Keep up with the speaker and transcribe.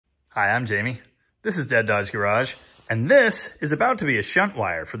Hi, I'm Jamie. This is Dead Dodge Garage, and this is about to be a shunt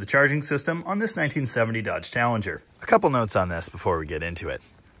wire for the charging system on this 1970 Dodge Challenger. A couple notes on this before we get into it.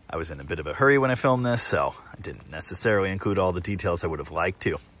 I was in a bit of a hurry when I filmed this, so I didn't necessarily include all the details I would have liked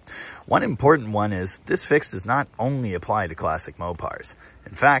to. One important one is this fix does not only apply to classic Mopars.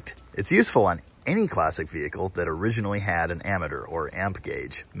 In fact, it's useful on any classic vehicle that originally had an ammeter or amp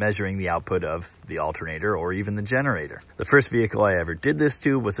gauge, measuring the output of the alternator or even the generator. The first vehicle I ever did this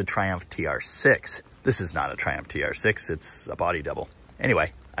to was a Triumph TR6. This is not a Triumph TR6, it's a body double.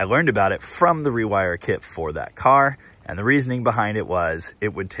 Anyway, I learned about it from the rewire kit for that car, and the reasoning behind it was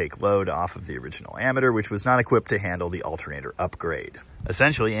it would take load off of the original ammeter, which was not equipped to handle the alternator upgrade.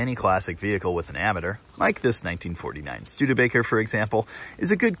 Essentially, any classic vehicle with an ammeter, like this 1949 Studebaker for example, is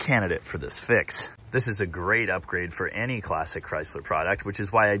a good candidate for this fix. This is a great upgrade for any classic Chrysler product, which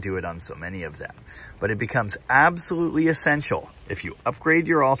is why I do it on so many of them. But it becomes absolutely essential if you upgrade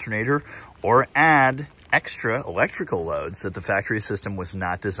your alternator or add extra electrical loads that the factory system was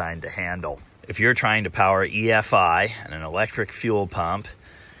not designed to handle. If you're trying to power EFI and an electric fuel pump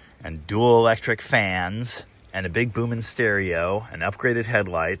and dual electric fans and a big booming stereo and upgraded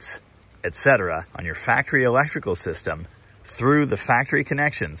headlights, etc. on your factory electrical system through the factory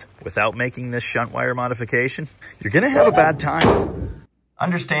connections without making this shunt wire modification, you're gonna have a bad time.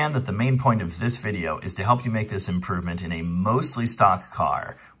 Understand that the main point of this video is to help you make this improvement in a mostly stock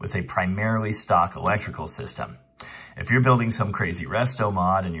car with a primarily stock electrical system. If you're building some crazy resto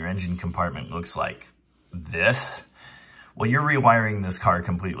mod and your engine compartment looks like this, well, you're rewiring this car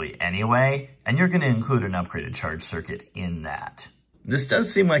completely anyway, and you're going to include an upgraded charge circuit in that. This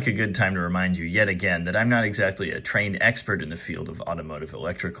does seem like a good time to remind you yet again that I'm not exactly a trained expert in the field of automotive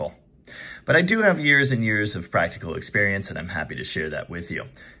electrical. But I do have years and years of practical experience, and I'm happy to share that with you.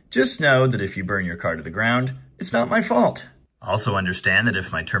 Just know that if you burn your car to the ground, it's not my fault. Also understand that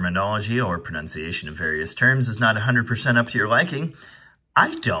if my terminology or pronunciation of various terms is not 100% up to your liking,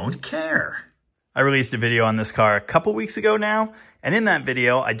 I don't care. I released a video on this car a couple weeks ago now, and in that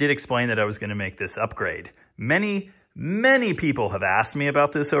video, I did explain that I was going to make this upgrade. Many people have asked me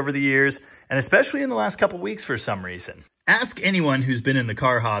about this over the years, and especially in the last couple weeks for some reason. Ask anyone who's been in the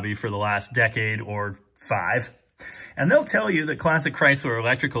car hobby for the last decade or 5, and they'll tell you that classic Chrysler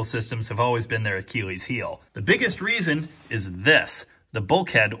electrical systems have always been their Achilles heel. The biggest reason is this, the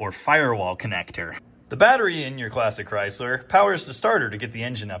bulkhead or firewall connector. The battery in your classic Chrysler powers the starter to get the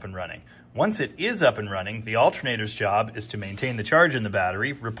engine up and running. Once it is up and running, the alternator's job is to maintain the charge in the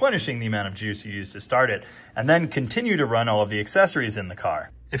battery, replenishing the amount of juice you use to start it, and then continue to run all of the accessories in the car.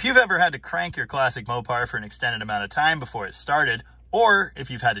 If you've ever had to crank your classic Mopar for an extended amount of time before it started, or if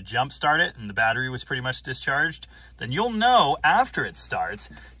you've had to jump start it and the battery was pretty much discharged, then you'll know after it starts,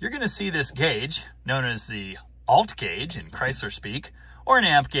 you're going to see this gauge, known as the alt gauge in Chrysler speak, or an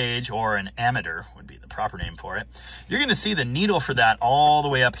amp gauge, or an ammeter would be the proper name for it. You're going to see the needle for that all the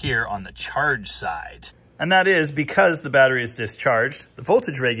way up here on the charge side. And that is because the battery is discharged, the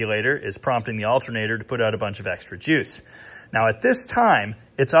voltage regulator is prompting the alternator to put out a bunch of extra juice. Now at this time,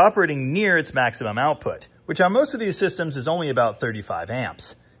 it's operating near its maximum output, which on most of these systems is only about 35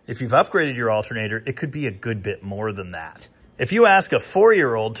 amps. If you've upgraded your alternator, it could be a good bit more than that. If you ask a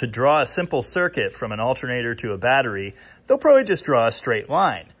 4-year-old to draw a simple circuit from an alternator to a battery, they'll probably just draw a straight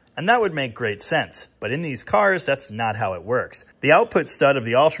line. And that would make great sense. But in these cars, that's not how it works. The output stud of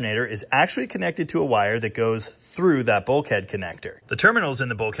the alternator is actually connected to a wire that goes through that bulkhead connector. The terminals in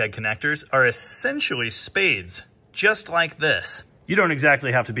the bulkhead connectors are essentially spades, just like this. You don't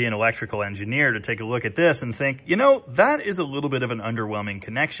exactly have to be an electrical engineer to take a look at this and think, you know, that is a little bit of an underwhelming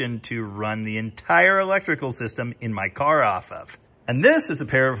connection to run the entire electrical system in my car off of. And this is a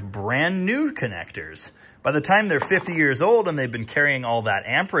pair of brand new connectors. By the time they're 50 years old and they've been carrying all that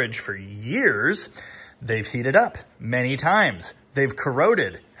amperage for years, they've heated up many times. They've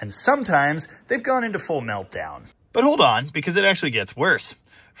corroded, and sometimes they've gone into full meltdown. But hold on, because it actually gets worse.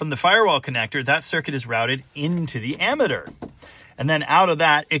 From the firewall connector, that circuit is routed into the ammeter. And then out of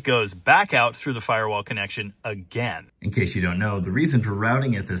that, it goes back out through the firewall connection again. In case you don't know, the reason for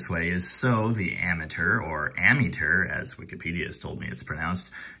routing it this way is so the ammeter, or ammeter, as Wikipedia has told me it's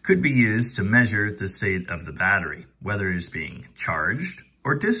pronounced, could be used to measure the state of the battery, whether it is being charged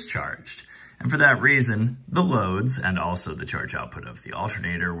or discharged. And for that reason, the loads and also the charge output of the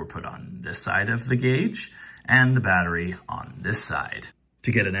alternator were put on this side of the gauge and the battery on this side.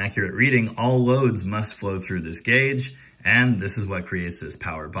 To get an accurate reading, all loads must flow through this gauge, and this is what creates this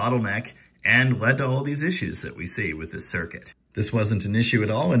power bottleneck and led to all these issues that we see with this circuit. This wasn't an issue at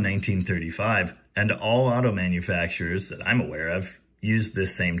all in 1935, and all auto manufacturers that I'm aware of used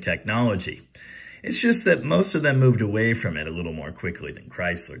this same technology. It's just that most of them moved away from it a little more quickly than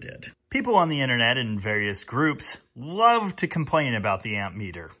Chrysler did. People on the internet and in various groups love to complain about the amp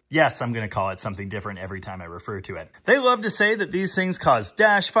meter. Yes, I'm going to call it something different every time I refer to it. They love to say that these things cause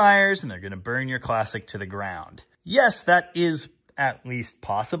dash fires and they're going to burn your classic to the ground. Yes, that is at least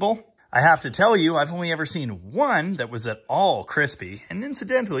possible. I have to tell you, I've only ever seen one that was at all crispy, and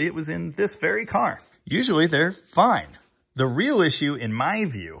incidentally, it was in this very car. Usually they're fine. The real issue, in my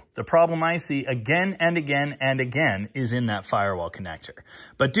view, the problem I see again and again and again, is in that firewall connector.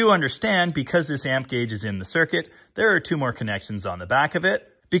 But do understand, because this amp gauge is in the circuit, there are 2 more connections on the back of it.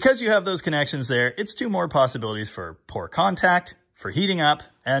 Because you have those connections there, it's 2 more possibilities for poor contact, for heating up,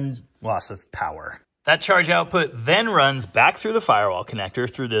 and loss of power. That charge output then runs back through the firewall connector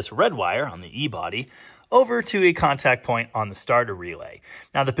through this red wire on the E-body over to a contact point on the starter relay.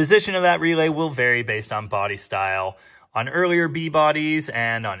 Now, the position of that relay will vary based on body style. On earlier B bodies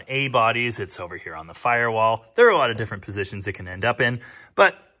and on A bodies, it's over here on the firewall. There are a lot of different positions it can end up in,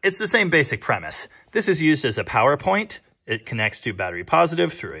 but it's the same basic premise. This is used as a power point. It connects to battery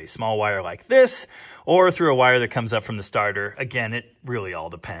positive through a small wire like this, or through a wire that comes up from the starter. Again, it really all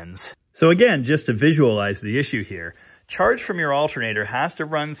depends. So again, just to visualize the issue here, charge from your alternator has to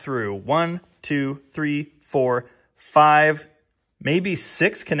run through 1, 2, 3, 4, 5, maybe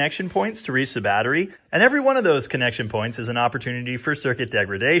 6 connection points to reach the battery. And every one of those connection points is an opportunity for circuit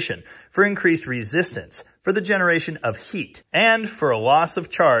degradation, for increased resistance, for the generation of heat, and for a loss of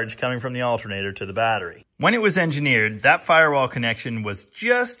charge coming from the alternator to the battery. When it was engineered, that firewall connection was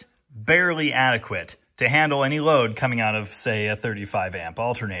just barely adequate to handle any load coming out of, say, a 35 amp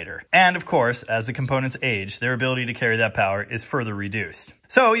alternator. And of course, as the components age, their ability to carry that power is further reduced.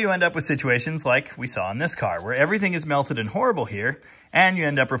 So you end up with situations like we saw in this car, where everything is melted and horrible here, and you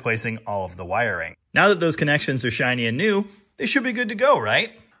end up replacing all of the wiring. Now that those connections are shiny and new, they should be good to go,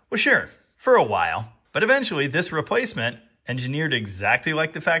 right? Well, sure, for a while. But eventually, this replacement, engineered exactly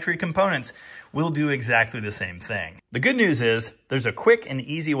like the factory components, will do exactly the same thing. The good news is there's a quick and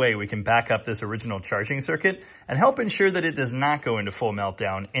easy way we can back up this original charging circuit and help ensure that it does not go into full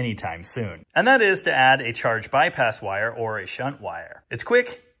meltdown anytime soon. And that is to add a charge bypass wire or a shunt wire. It's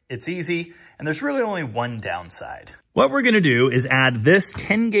quick, it's easy, and there's really only one downside. What we're going to do is add this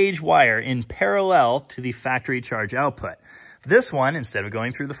 10 gauge wire in parallel to the factory charge output. This one, instead of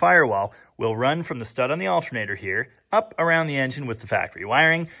going through the firewall, will run from the stud on the alternator here up around the engine with the factory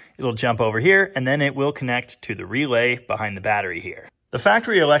wiring. It'll jump over here, and then it will connect to the relay behind the battery here. The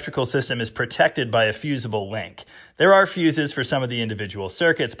factory electrical system is protected by a fusible link. There are fuses for some of the individual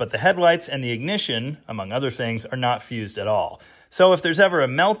circuits, but the headlights and the ignition, among other things, are not fused at all. So if there's ever a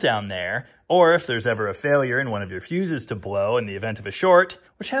meltdown there, or if there's ever a failure in one of your fuses to blow in the event of a short,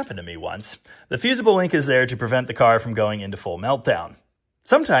 which happened to me once, the fusible link is there to prevent the car from going into full meltdown.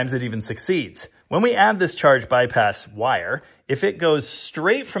 Sometimes it even succeeds. When we add this charge bypass wire, if it goes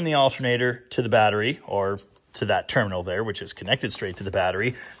straight from the alternator to the battery, or to that terminal there, which is connected straight to the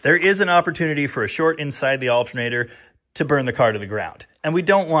battery, there is an opportunity for a short inside the alternator to burn the car to the ground. And we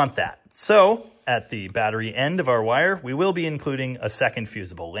don't want that. So, at the battery end of our wire, we will be including a second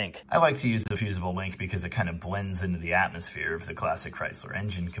fusible link. I like to use the fusible link because it kind of blends into the atmosphere of the classic Chrysler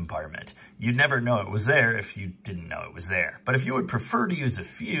engine compartment. You'd never know it was there if you didn't know it was there. But if you would prefer to use a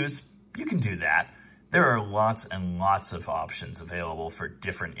fuse, you can do that. There are lots and lots of options available for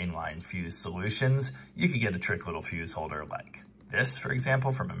different inline fuse solutions. You could get a trick little fuse holder like this, for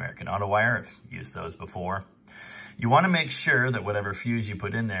example, from American Auto Wire. I've used those before. You want to make sure that whatever fuse you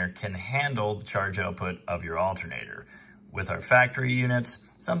put in there can handle the charge output of your alternator. With our factory units,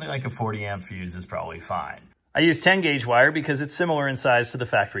 something like a 40 amp fuse is probably fine. I use 10 gauge wire because it's similar in size to the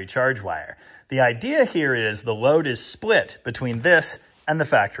factory charge wire. The idea here is the load is split between this and the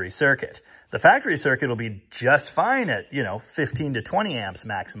factory circuit. The factory circuit will be just fine at, 15 to 20 amps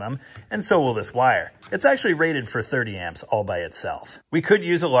maximum, and so will this wire. It's actually rated for 30 amps all by itself. We could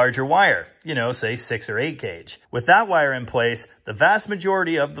use a larger wire, say 6 or 8 gauge. With that wire in place, the vast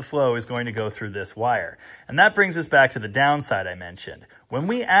majority of the flow is going to go through this wire. And that brings us back to the downside I mentioned. When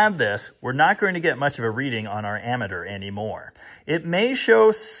we add this, we're not going to get much of a reading on our ammeter anymore. It may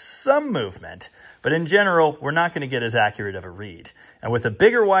show some movement, but in general, we're not going to get as accurate of a read. And with a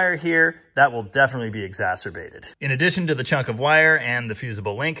bigger wire here, that will definitely be exacerbated. In addition to the chunk of wire and the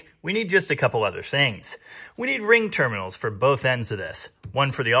fusible link, we need just a couple other things. We need ring terminals for both ends of this,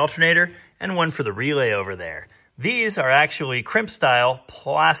 one for the alternator and one for the relay over there. These are actually crimp-style,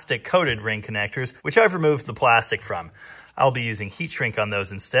 plastic-coated ring connectors, which I've removed the plastic from. I'll be using heat shrink on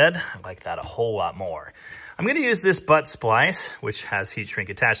those instead. I like that a whole lot more. I'm going to use this butt splice, which has heat shrink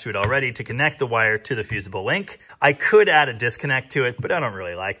attached to it already, to connect the wire to the fusible link. I could add a disconnect to it, but I don't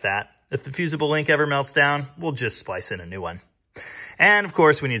really like that. If the fusible link ever melts down, we'll just splice in a new one. And of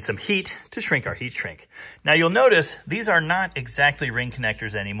course, we need some heat to shrink our heat shrink. Now you'll notice these are not exactly ring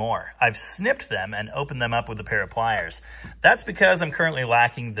connectors anymore. I've snipped them and opened them up with a pair of pliers. That's because I'm currently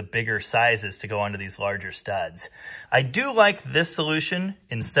lacking the bigger sizes to go onto these larger studs. I do like this solution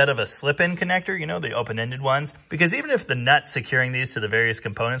instead of a slip-in connector, you know, the open-ended ones, because even if the nuts securing these to the various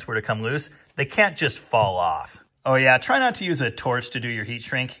components were to come loose, they can't just fall off. Oh yeah, try not to use a torch to do your heat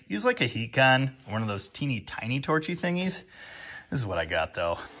shrink. Use like a heat gun, one of those teeny tiny torchy thingies. This is what I got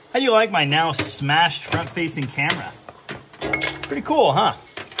though. How do you like my now smashed front-facing camera? Pretty cool, huh?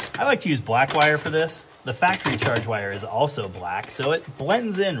 I like to use black wire for this. The factory charge wire is also black, so it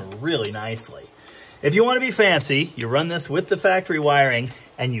blends in really nicely. If you want to be fancy, you run this with the factory wiring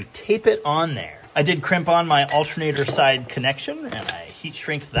and you tape it on there. I did crimp on my alternator side connection and I heat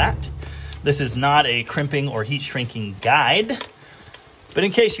shrink that. This is not a crimping or heat shrinking guide. But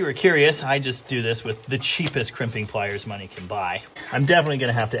in case you were curious, I just do this with the cheapest crimping pliers money can buy. I'm definitely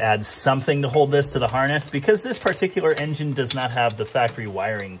going to have to add something to hold this to the harness because this particular engine does not have the factory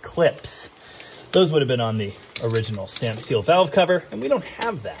wiring clips. Those would have been on the original stamped steel valve cover, and we don't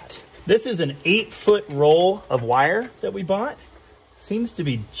have that. This is an 8-foot roll of wire that we bought. Seems to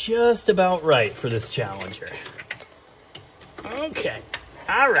be just about right for this Challenger. Okay,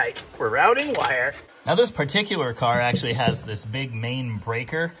 all right, we're routing wire. Now this particular car actually has this big main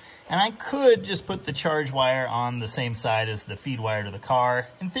breaker, and I could just put the charge wire on the same side as the feed wire to the car.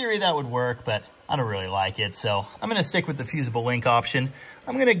 In theory that would work, but I don't really like it, so I'm gonna stick with the fusible link option.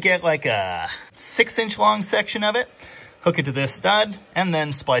 I'm gonna get like a 6-inch long section of it, hook it to this stud, and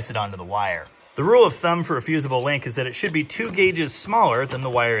then splice it onto the wire. The rule of thumb for a fusible link is that it should be 2 gauges smaller than the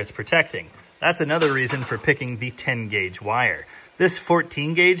wire it's protecting. That's another reason for picking the 10-gauge wire. This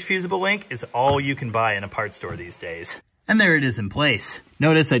 14-gauge fusible link is all you can buy in a parts store these days. And there it is in place.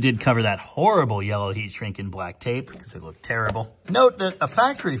 Notice I did cover that horrible yellow heat shrink in black tape because it looked terrible. Note that a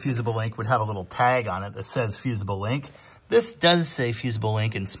factory fusible link would have a little tag on it that says fusible link. This does say fusible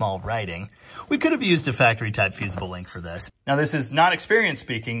link in small writing. We could have used a factory type fusible link for this. Now this is not experience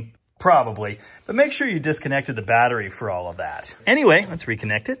speaking, probably, but make sure you disconnected the battery for all of that. Anyway, let's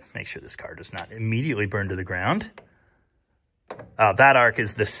reconnect it. Make sure this car does not immediately burn to the ground. That arc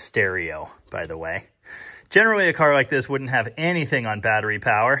is the stereo, by the way. Generally, a car like this wouldn't have anything on battery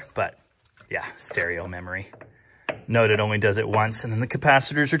power, but yeah, stereo memory. Note it only does it once, and then the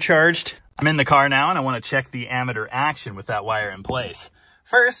capacitors are charged. I'm in the car now, and I want to check the ammeter action with that wire in place.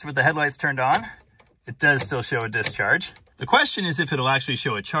 First, with the headlights turned on, it does still show a discharge. The question is if it'll actually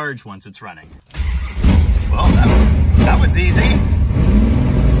show a charge once it's running. Well, that was easy.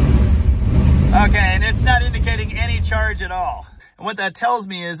 Okay, and it's not indicating any charge at all. And what that tells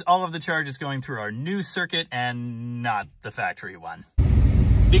me is all of the charge is going through our new circuit and not the factory one.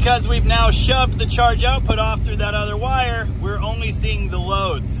 Because we've now shoved the charge output off through that other wire, we're only seeing the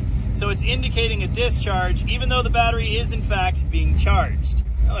loads. So it's indicating a discharge, even though the battery is in fact being charged.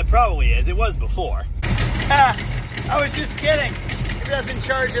 Well, it probably is, it was before. I was just kidding. It doesn't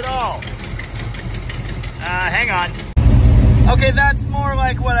charge at all. Hang on. Okay, that's more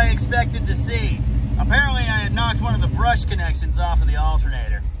like what I expected to see. Apparently I had knocked one of the brush connections off of the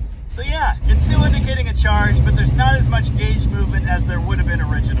alternator. So yeah, it's still indicating a charge, but there's not as much gauge movement as there would have been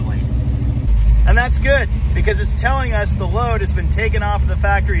originally. And that's good, because it's telling us the load has been taken off of the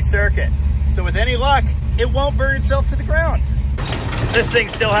factory circuit. So with any luck, it won't burn itself to the ground. This thing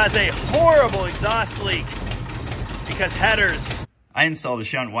still has a horrible exhaust leak, because headers. I installed a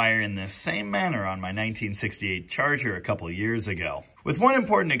shunt wire in the same manner on my 1968 Charger a couple years ago. With one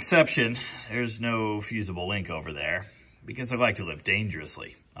important exception, there's no fusible link over there, because I like to live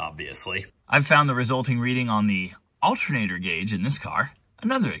dangerously, obviously. I've found the resulting reading on the alternator gauge in this car,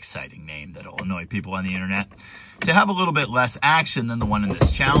 another exciting name that'll annoy people on the internet, to have a little bit less action than the one in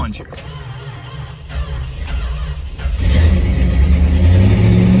this Challenger.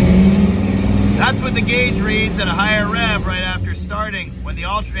 That's what the gauge reads at a higher rev right after starting, when the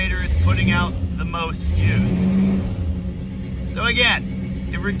alternator is putting out the most juice. So again,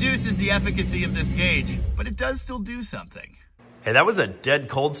 it reduces the efficacy of this gauge, but it does still do something. Hey, that was a dead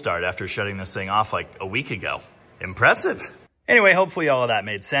cold start after shutting this thing off like a week ago. Impressive. Anyway, hopefully all of that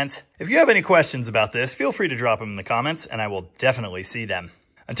made sense. If you have any questions about this, feel free to drop them in the comments and I will definitely see them.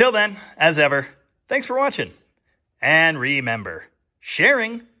 Until then, as ever, thanks for watching. And remember,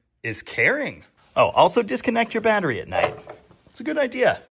 sharing is caring. Oh, also disconnect your battery at night. It's a good idea.